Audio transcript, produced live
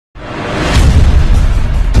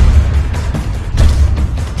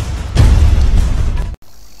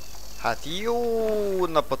Hát jó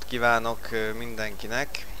napot kívánok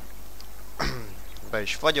mindenkinek. Be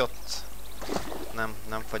is fagyott.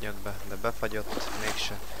 Nem fagyott be, de befagyott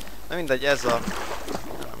mégse. Na mindegy, ez a...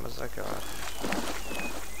 Nem, ezzel kell...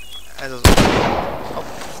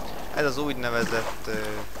 Ez az úgynevezett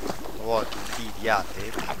Walking Dead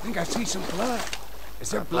játék. I think I see some blood. Is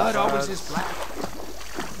there blood always this black?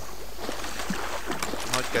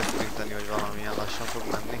 Hogy kezd tűnteni, hogy valamilyen lassan fog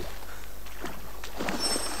menni.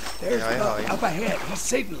 There's blood up ahead. He's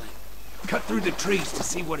signaling. Cut through the trees to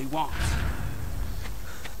see what he wants.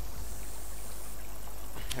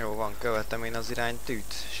 Jó van, követem én az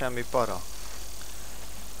iránytűt. Semmi para.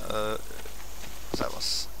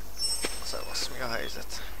 Szevasz. Szevasz, mi a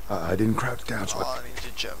helyzet? I didn't crouch down, so Nincs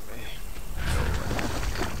itt semmi. Jó van.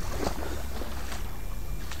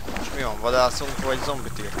 Most mi van, vadászunk vagy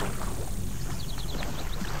zombit írtunk?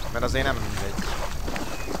 Mert azért nem mindegy.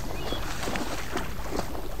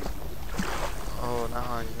 Ó,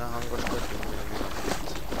 ne hangoskodjunk még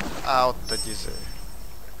itt. Á, ott egy izé.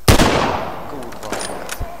 Kurva.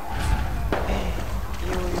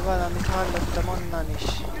 Júj, valamit hallottam onnan is.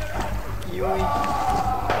 Júj.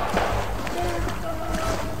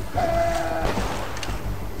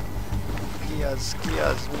 Ki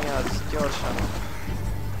az, mi az? Gyorsan.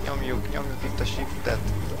 Nyomjuk itt a shiftet.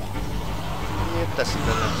 Miért teszi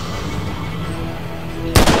bele?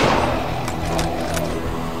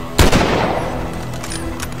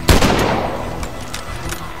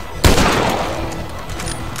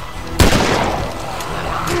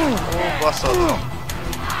 Ó, baszod!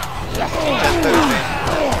 Nincsen történt.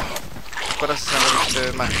 Akkor azt hiszem, hogy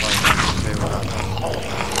itt meghaltam.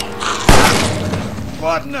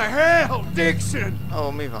 What in the hell, Dixon? Ó,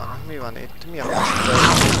 mi van itt? Mi a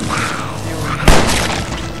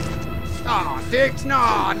Oh, Dix, no,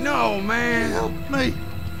 man. Help me.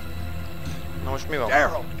 Na most mi van?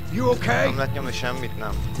 Daryl, you okay? Nem lehet nyomni semmit,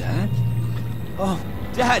 nem? Dad? Oh,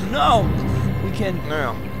 Dad, no! We can... Nő,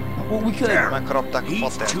 Well, we could... megharapták a He's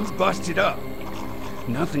patert. too busted up.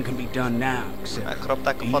 Nothing can be done now except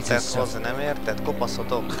Megharapták a patert hozzá, nem érted?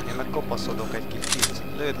 Kopaszodok. Én meg kopaszodok egy kicsit.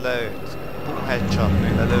 Lőd le őt. Headshot,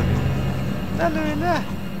 lőd le, lőd. Ne lőj le!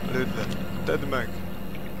 Lőd le. Tedd meg.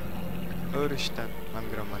 Őristen, nem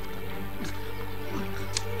bírom megtenni.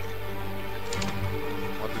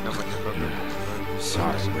 Addig nem vagyok beből.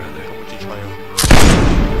 Sorry, brother. Amúgy így hajó.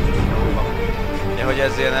 Jó van. Ja, hogy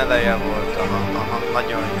ez ilyen eleje volt. Aha,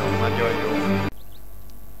 nagyon jó.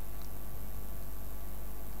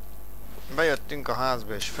 Bejöttünk a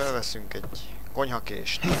házba és felveszünk egy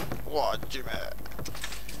konyhakést. Vagy meg!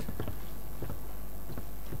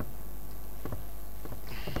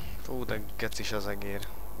 Fú, de gecis az egér.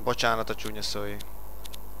 Bocsánat a csúnya szói.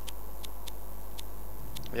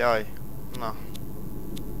 Jaj, na.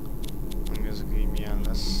 Nézzük így milyen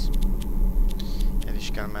lesz. El is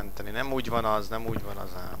kell menteni. Nem úgy van az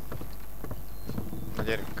ám. Na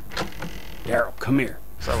gyerünk. Daryl, come here.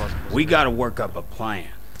 Szavaz. We gotta work up a plan.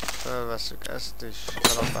 Felveszük ezt is,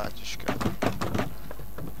 kalapács is kell.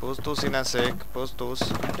 Pusztusz innen szék, pusztusz.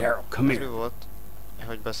 Daryl, come Ez mi here. volt?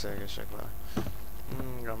 Hogy beszélgessek vele.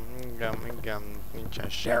 Igen, nincsen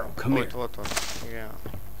sem. Daryl, come here. Volt. Igen.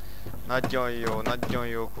 Nagyon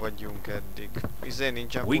jók vagyunk eddig. Izé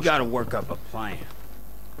nincsen We puska. gotta work up a plan.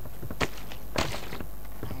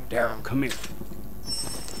 Daryl, come here.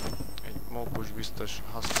 Egy mókus biztos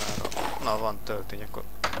hasznára. Na, van töltény, akkor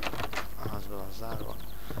a házba van zárva.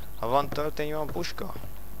 Ha van töltény, van puska?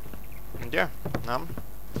 Ugye? Nem?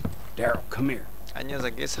 Daryl, come here. Ennyi az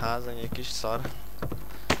egész ház, ennyi kis szar.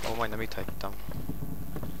 Ó, majdnem itt hagytam.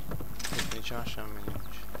 Itt nincs már semmi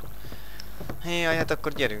nincs. Jaj, hát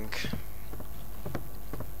akkor gyerünk.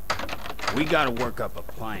 We gotta work up a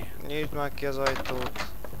plan. Nyisd már ki az ajtót.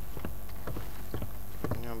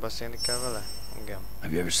 Jó, beszélni kell vele? Igen.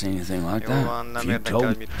 Have you ever seen anything like Jó that? van, nem You érdekel, told-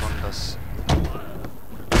 hogy mit mondasz.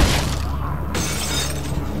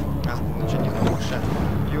 Ez nincs egy hang se.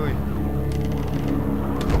 Júj.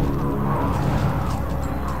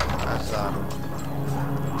 Ez záró.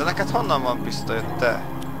 De neked honnan van pisztolyod, te?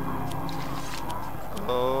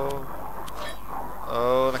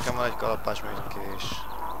 Ó, nekem van egy kalapás, meg egy kés.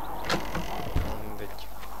 Mindegy.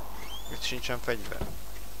 Itt sincsen fegyver.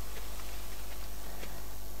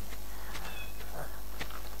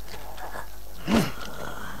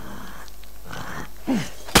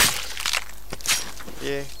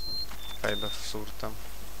 Jé, fejbe szúrtam.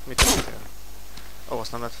 Mit tettél? Ó,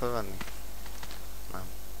 azt nem lehet felvenni? Nem.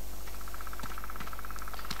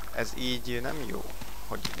 Ez így nem jó,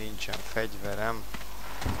 hogy nincsen fegyverem.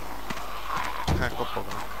 Hát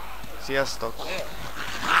kopognak. Sziasztok!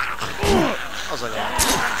 Az anyám!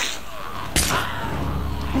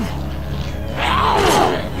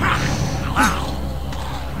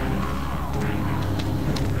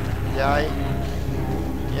 Ajaj.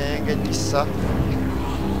 Jaj, engedj vissza.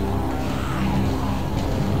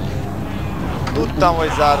 Tudtam,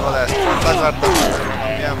 hogy zárva lesz. Pont akartam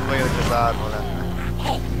mondani, milyen baj, hogy zárva lenne.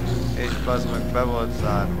 És bazd meg, be volt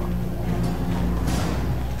zárva.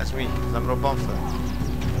 Ez mi? Nem robban fel?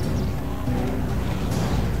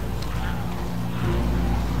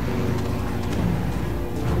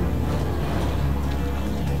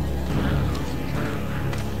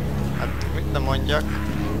 Hát mit nem mondjak?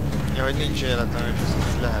 Ja, hogy nincs életem, és ezt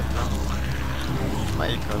így lehetne.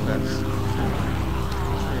 Melyik az ez?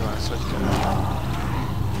 Mi van ez, hogy kell?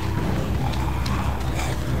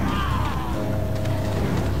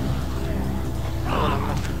 Ó,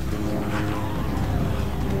 nem.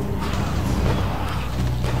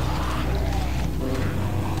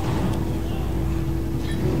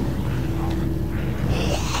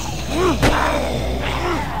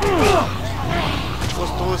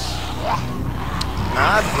 Kusztusz!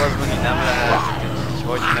 Hát, az meg így nem lehet. Így,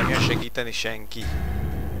 hogy nem jön segíteni senki.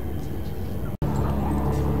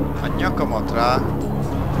 A nyakamat rá.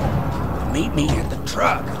 Meet me at the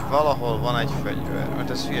truck. Valahol van egy fegyver, mert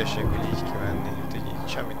ez hülyeség, hogy így kivenni. Hát így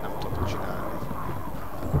semmit nem tudok csinálni.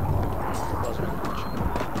 Az meg nincs.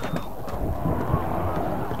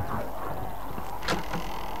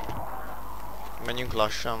 Menjünk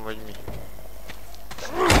lassan, vagy mi?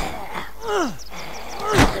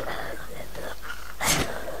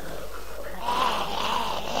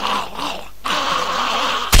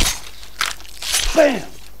 Bam!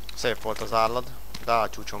 Szép volt az állad, de a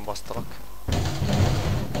csúcson basztalak.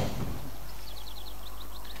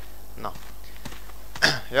 Na.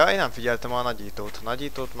 Ja, én nem figyeltem a nagyítót.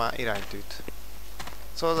 Nagyítót már irányt üt.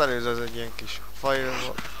 Szóval az előző az egy ilyen kis faj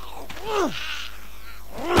volt.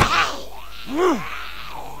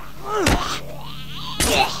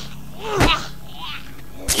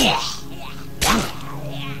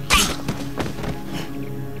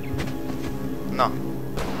 Na.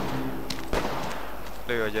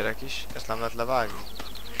 Lő a gyerek is. Ezt nem lehet levágni?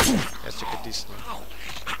 Ez csak egy disznó.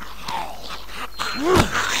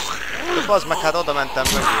 De bazd meg, hát oda mentem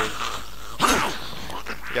mögé.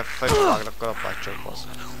 Ja, felvágnak kalapáccsal, bazd.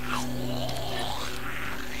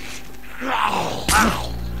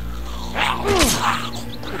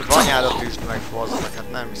 Kurva anyádat üsd meg, bazd meg,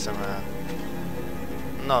 hát nem hiszem el.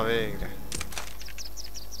 Na végre.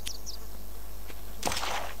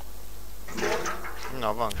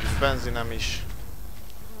 Na, van kis benzinem is.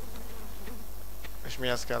 És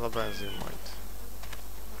mihez kell a benzin majd?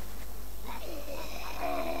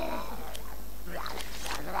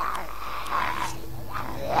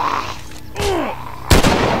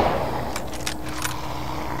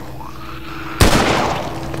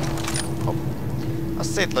 Hopp.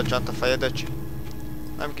 Az szétlocsant a fejed, öcsi.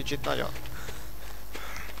 Nem kicsit nagyon.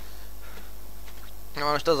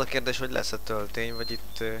 Na most az a kérdés, hogy lesz-e töltény, vagy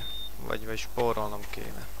itt... vagy spórolnom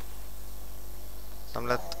kéne. Nem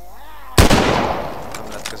lehet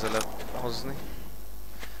közelebb hozni.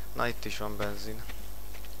 Na, itt is van benzin.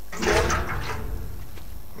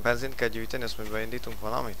 Benzint kell gyűjteni, azt majd beindítunk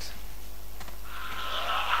valamit?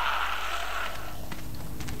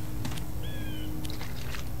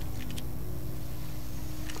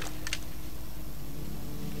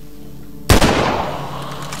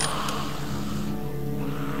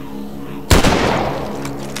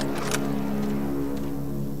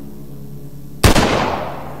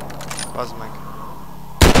 Bazd meg.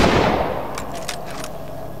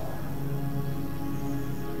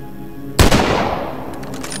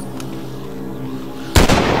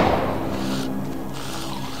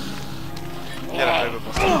 Gyere fejbe,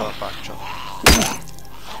 basztam a páccsal.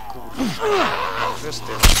 Kurva.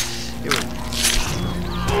 Köztél. Jó.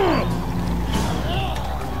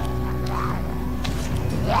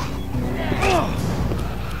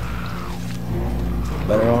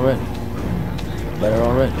 Better already. Better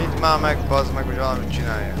already. Itt már meg, bazd meg, hogy valamit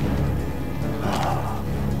csinálja.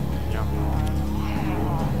 Ja.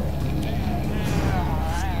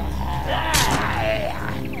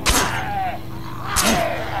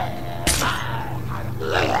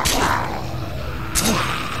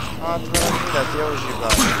 Hát veled mi lett, Józsi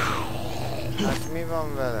bácsi? Hát mi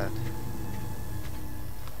van veled?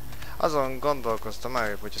 Azon gondolkoztam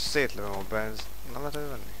el, hogyha szétlövöm a benzint... Nem lehet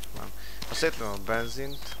venni? Nem. Ha szétlövöm a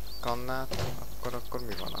benzint, kannát, akkor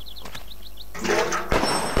mi van akkor?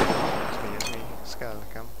 Ez mi? Ez kell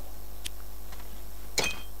nekem.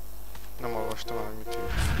 Nem olvastam el, hogy mit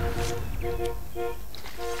ír.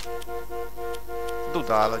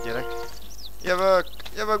 Dudál a gyerek.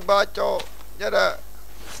 Jövök bátyó! Gyere!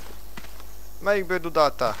 Melyikből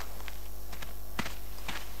dudáltál?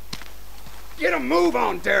 Get a move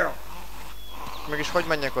on, Daryl! Mégis hogy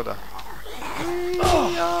menjek oda?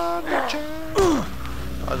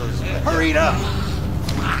 Azaz. Hurry it up!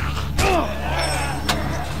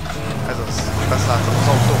 Ez az. Beszálltam az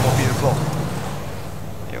automobilba.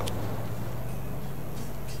 Jó.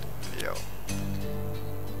 Jó.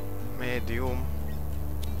 Medium.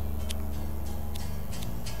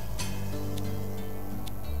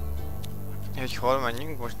 Hogy hol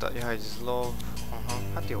menjünk most? Ja, egy zlov. Aha,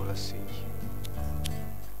 hát jó lesz így.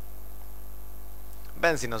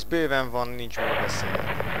 Benzin az bőven van, nincs miről beszélni.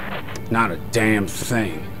 Not a damn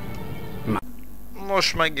thing.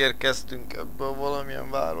 Most megérkeztünk ebbe a valamilyen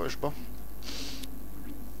városba.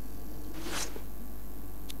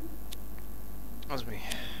 Az mi?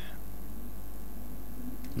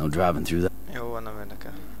 No driving through that. Jó van, nem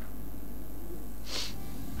érdekel.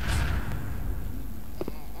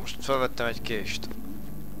 Most felvettem egy kést.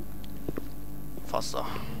 Fasza.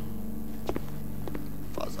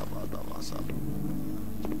 Fasza.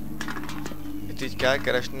 Itt így kell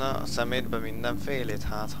keresni a szemétbe mindenfélét,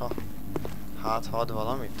 hát ha ad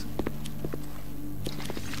valamit?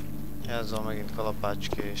 Ez van megint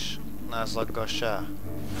kalapácskés. Ne szaggass el.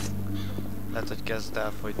 Lehet, hogy kezd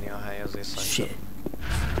elfogyni a hely, azért szerintem.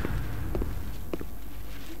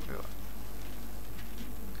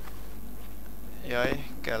 Jaj,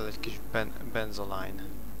 kell egy kis benzoline.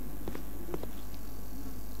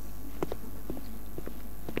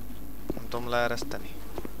 Nem tudom leereszteni.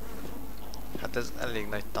 Hát ez elég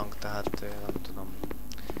nagy tank, tehát nem tudom.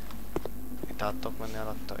 Itt át tudok menni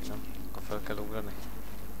alatta, vagy nem? Akkor fel kell ugrani.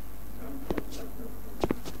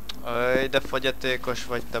 Öj, de fogyatékos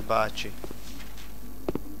vagy te bácsi.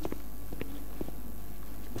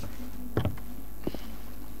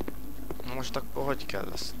 Most akkor hogy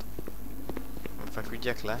kell ezt?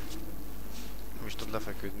 Feküdjek le? Nem is tud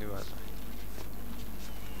lefeküdni vele.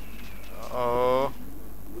 Oh.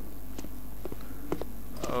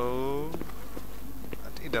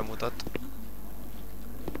 Hát ide mutat.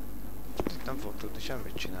 Itt nem fog tudni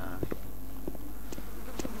semmit csinálni.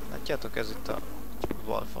 Látjátok, ez itt a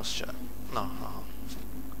balfasság. Na, aha.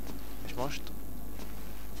 És most?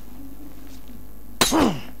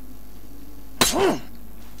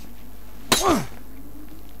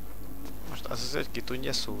 Most az az, hogy ki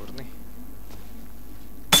tudja szúrni.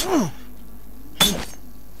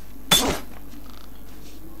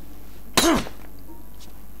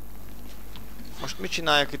 Most mit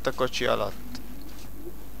csináljak itt a kocsi alatt?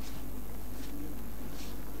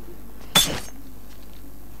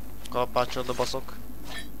 Kalapácsodba baszok.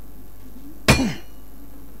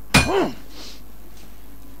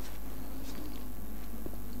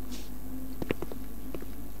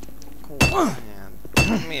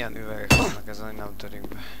 Milyen üvegek vannak ezen, hogy nem törünk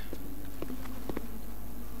be.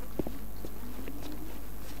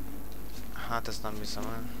 Hát ezt nem hiszem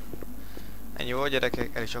el. Ennyi volt,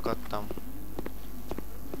 gyerekek, el is akadtam.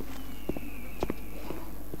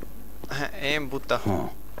 Én buta.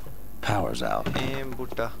 Power's out. Én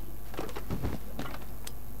buta.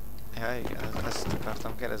 Ja igen, ezt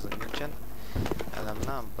akartam kérdezni, hogy nincsen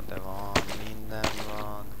elemlámpa, de van, minden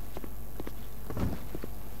van.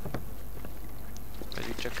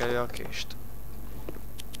 Vegyük csak elő a kést.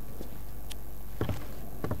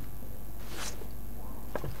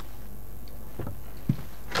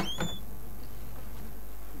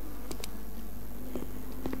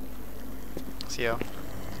 Szia!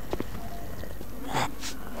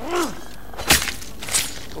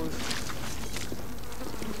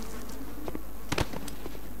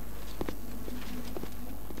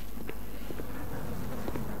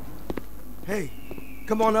 Hey,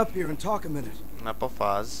 come on up here and talk a minute. Na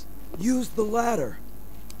pofáz. Use the ladder.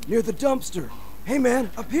 Near the dumpster. Hey man,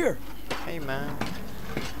 up here. Hey man.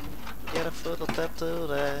 Gyere föl a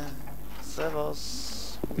tetőre.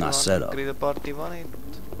 Szevasz. Na, set up. Grill party van itt?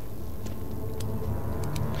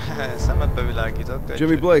 Szemedbe világítok.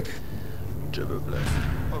 Jimmy Blake. Jimmy Blake.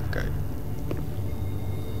 Oké.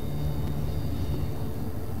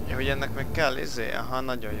 Ja, hogy ennek meg kell izé? Aha,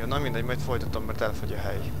 nagyon jó. Na mindegy, majd folytatom, mert elfogy a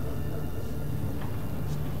hely.